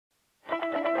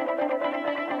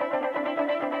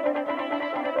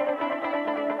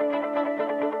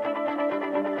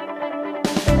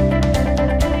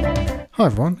Hi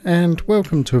everyone, and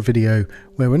welcome to a video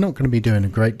where we're not going to be doing a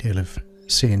great deal of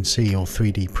CNC or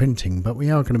 3D printing, but we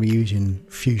are going to be using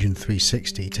Fusion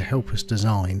 360 to help us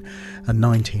design a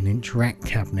 19-inch rack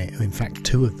cabinet, or in fact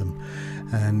two of them.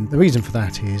 And the reason for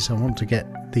that is I want to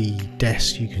get the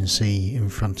desk you can see in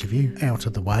front of you out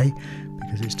of the way,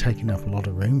 because it's taking up a lot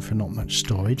of room for not much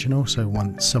storage, and also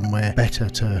want somewhere better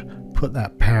to put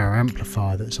that power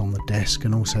amplifier that's on the desk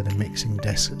and also the mixing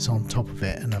desk that's on top of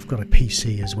it. And I've got a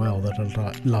PC as well that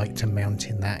I'd like to mount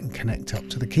in that and connect up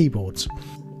to the keyboards.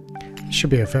 It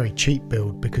should be a very cheap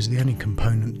build because the only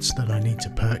components that I need to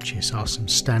purchase are some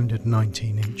standard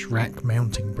 19-inch rack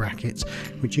mounting brackets,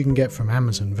 which you can get from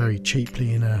Amazon very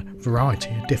cheaply in a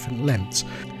variety of different lengths.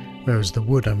 Whereas the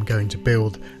wood I'm going to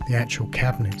build the actual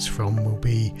cabinets from will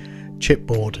be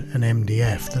chipboard and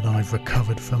MDF that I've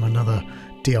recovered from another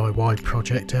DIY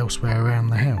project elsewhere around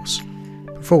the house.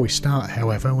 Before we start,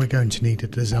 however, we're going to need a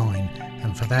design,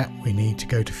 and for that we need to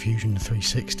go to Fusion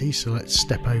 360, so let's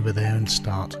step over there and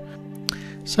start.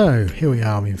 So here we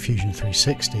are in Fusion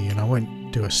 360, and I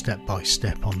won't do a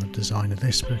step-by-step on the design of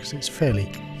this because it's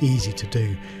fairly easy to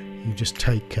do. You just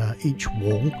take each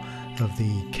wall of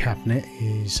the cabinet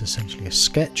is essentially a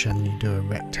sketch, and you do a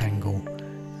rectangle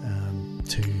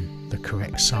to the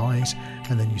correct size,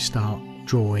 and then you start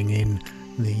drawing in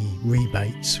the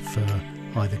rebates for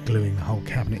either gluing the whole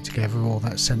cabinet together or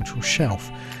that central shelf.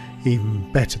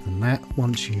 Even better than that,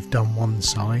 once you've done one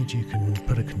side, you can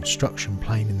put a construction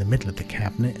plane in the middle of the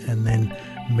cabinet and then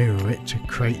mirror it to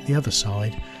create the other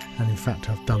side. And in fact,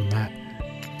 I've done that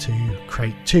to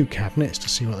create two cabinets to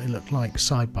see what they look like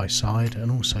side by side,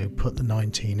 and also put the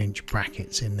 19-inch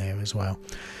brackets in there as well.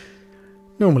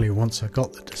 Normally, once I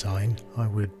got the design, I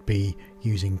would be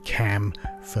using CAM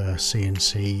for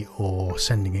CNC or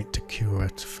sending it to Cura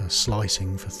for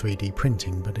slicing for 3D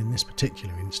printing, but in this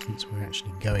particular instance we're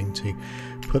actually going to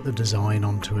put the design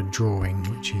onto a drawing,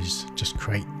 which is just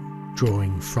create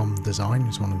drawing from design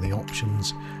is one of the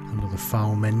options under the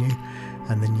file menu,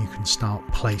 and then you can start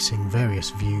placing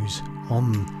various views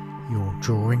on your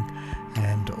drawing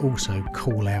and also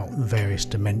call out various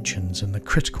dimensions, and the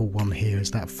critical one here is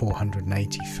that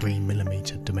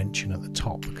 483mm dimension at the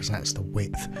top, because that's the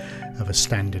width of a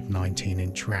standard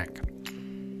 19-inch rack.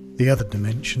 The other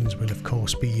dimensions we'll of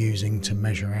course be using to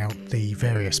measure out the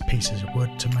various pieces of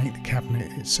wood to make the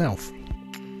cabinet itself.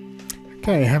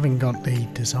 Okay, having got the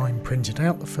design printed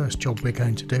out, the first job we're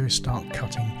going to do is start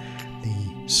cutting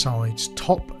the sides,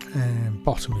 top and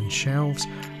bottom and shelves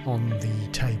on the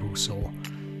table saw.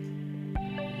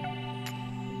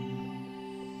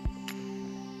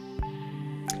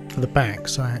 For the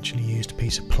backs I actually used a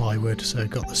piece of plywood, so I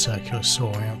got the circular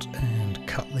saw out and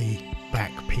cut the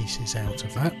back pieces out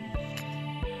of that.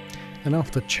 And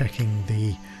after checking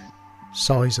the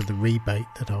size of the rebate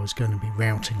that I was going to be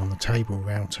routing on the table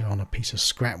router on a piece of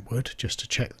scrap wood, just to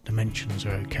check the dimensions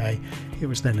are okay, it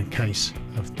was then a case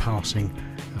of passing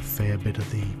a fair bit of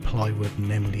the plywood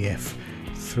and MDF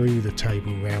through the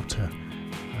table router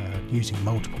using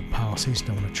multiple passes.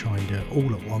 Don't want to try and do it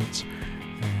all at once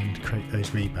and create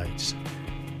those rebates.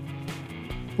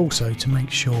 Also, to make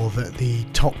sure that the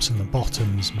tops and the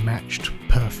bottoms matched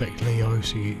perfectly, I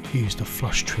also used a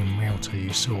flush trim router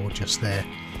you saw just there.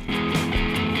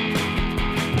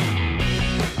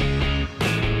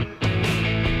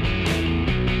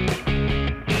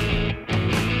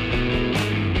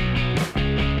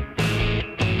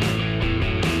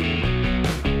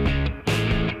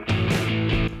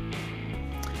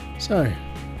 So,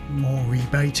 more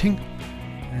rebating,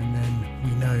 and then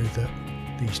we know that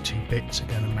these two bits are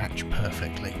going to match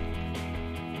perfectly.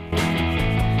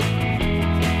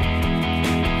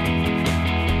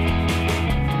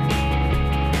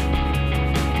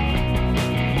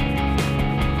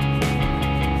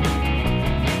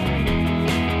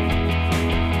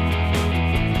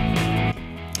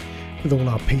 With all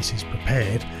our pieces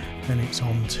prepared, then it's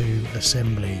on to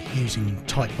assembly using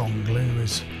Titebond glue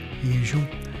as usual.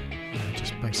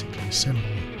 Just basically assemble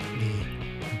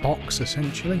the box,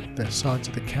 essentially, the sides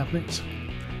of the cabinets,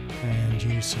 and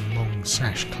use some long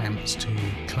sash clamps to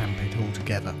clamp it all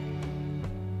together.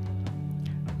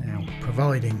 Now,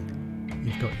 providing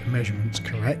you've got your measurements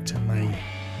correct and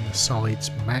the sides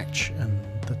match and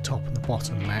the top and the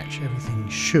bottom match, everything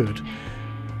should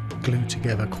glue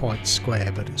together quite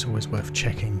square, but it's always worth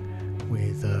checking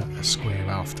with a square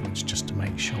afterwards just to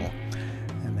make sure.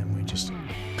 And then we just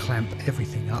clamp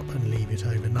everything up and leave it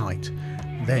overnight.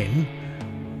 Then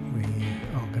we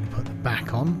are going to put the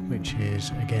back on, which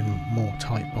is again more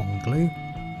Titebond glue,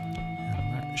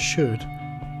 and that should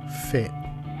fit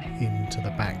into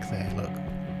the back there, look.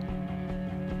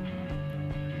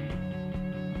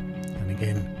 And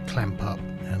then again clamp up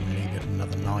and leave it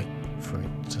another night for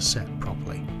it to set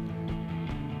properly.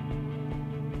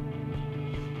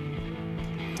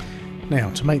 Now,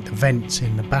 to make the vents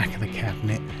in the back of the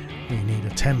cabinet, we need a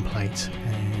template,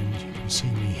 and you can see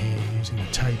me here using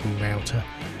a table router,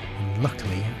 and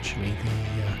luckily actually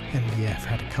the MDF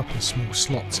had a couple of small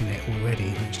slots in it already,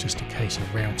 and it's just a case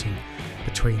of routing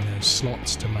between those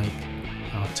slots to make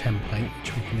our template,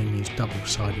 which we can then use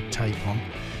double-sided tape on,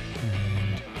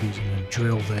 and using a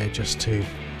drill there just to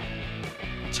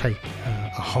take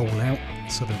a hole out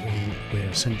so that we're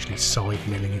essentially side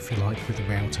milling, if you like, with the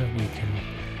router. We can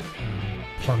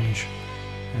plunge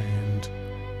and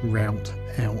route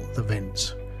out the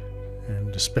vents,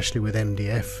 and especially with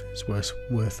MDF it's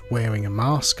worth wearing a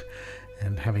mask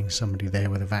and having somebody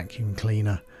there with a vacuum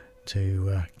cleaner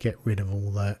to get rid of all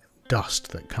the dust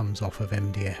that comes off of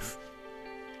MDF.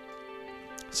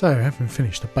 So, having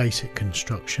finished the basic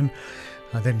construction,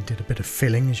 I then did a bit of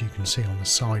filling, as you can see on the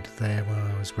side there where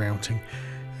I was routing,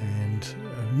 and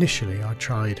initially I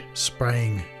tried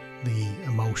spraying the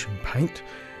emulsion paint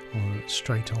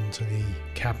straight onto the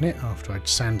cabinet after I'd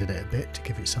sanded it a bit to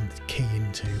give it something to key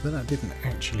into, but that didn't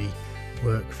actually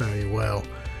work very well,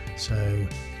 so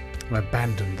I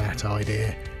abandoned that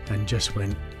idea and just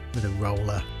went with a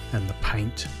roller and the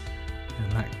paint,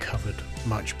 and that covered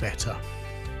much better.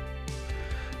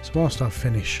 So whilst I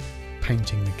finish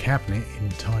painting the cabinet in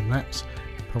time lapse,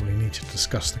 I probably need to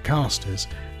discuss the casters.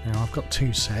 Now, I've got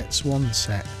two sets. One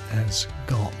set has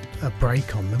got a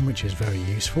brake on them, which is very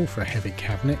useful for a heavy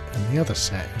cabinet, and the other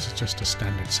set is just a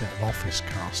standard set of office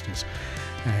casters,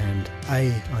 and I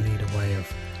need a way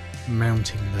of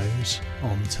mounting those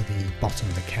onto the bottom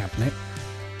of the cabinet,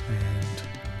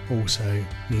 and also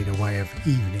need a way of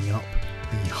evening up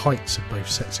the heights of both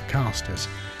sets of casters.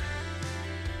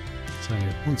 So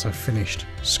once I've finished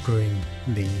screwing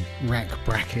the rack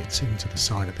brackets into the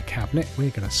side of the cabinet, we're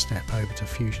going to step over to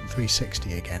Fusion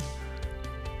 360 again.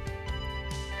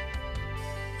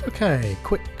 Okay,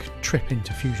 quick trip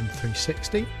into Fusion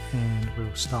 360, and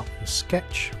we'll start with a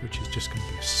sketch, which is just going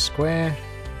to be a square,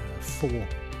 4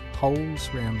 holes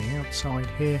around the outside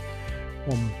here,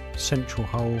 one central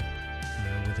hole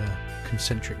with a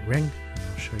concentric ring.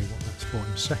 I'll show you what that's for in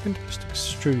a second. Just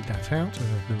extrude that out to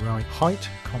the right height,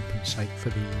 compensate for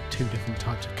the 2 different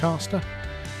types of caster.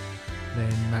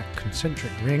 Then that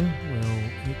concentric ring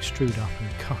will extrude up and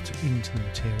cut into the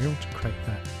material to create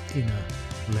that inner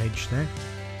ledge there.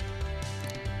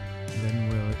 And then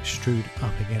we'll extrude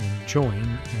up again and join,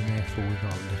 and therefore we've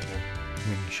got a little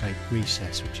ring-shaped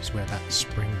recess, which is where that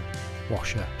spring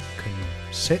washer can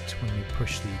sit when you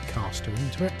push the caster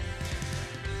into it.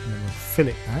 And then we'll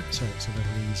fillet that so it's a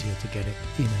little easier to get it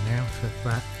in and out of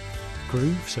that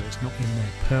groove, so it's not in there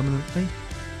permanently.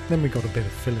 Then we've got a bit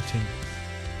of filleting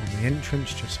on the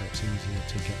entrance, just so it's easier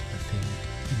to get the thing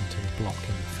into the block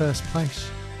in the first place.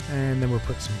 And then we'll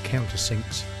put some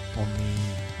countersinks on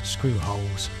the screw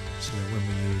holes, so that when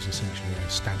we use essentially a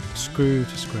standard screw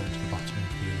to screw it to the bottom of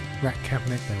the rack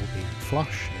cabinet, they will be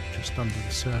flush just under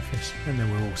the surface, and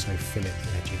then we'll also fillet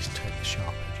the edges, take the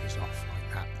sharp edges off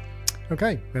like that.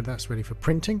 Okay, well, that's ready for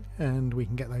printing, and we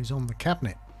can get those on the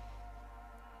cabinet.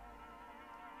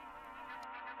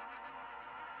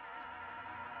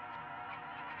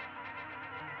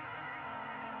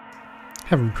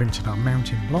 Having printed our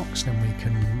mounting blocks, then we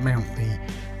can mount the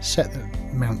set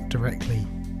that mount directly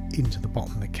into the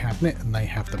bottom of the cabinet, and they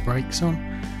have the brakes on,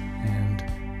 and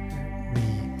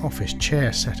the office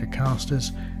chair set of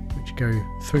casters which go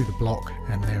through the block,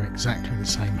 and they're exactly the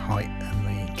same height, and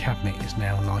the cabinet is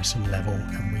now nice and level,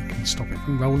 and we can stop it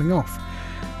from rolling off.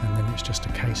 And then it's just a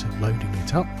case of loading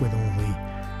it up with all the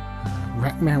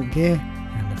rack mount gear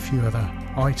and a few other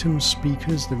items,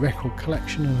 speakers, the record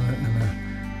collection, and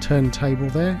a turntable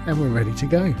there, and we're ready to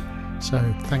go. So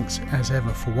thanks as ever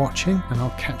for watching, and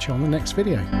I'll catch you on the next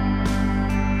video.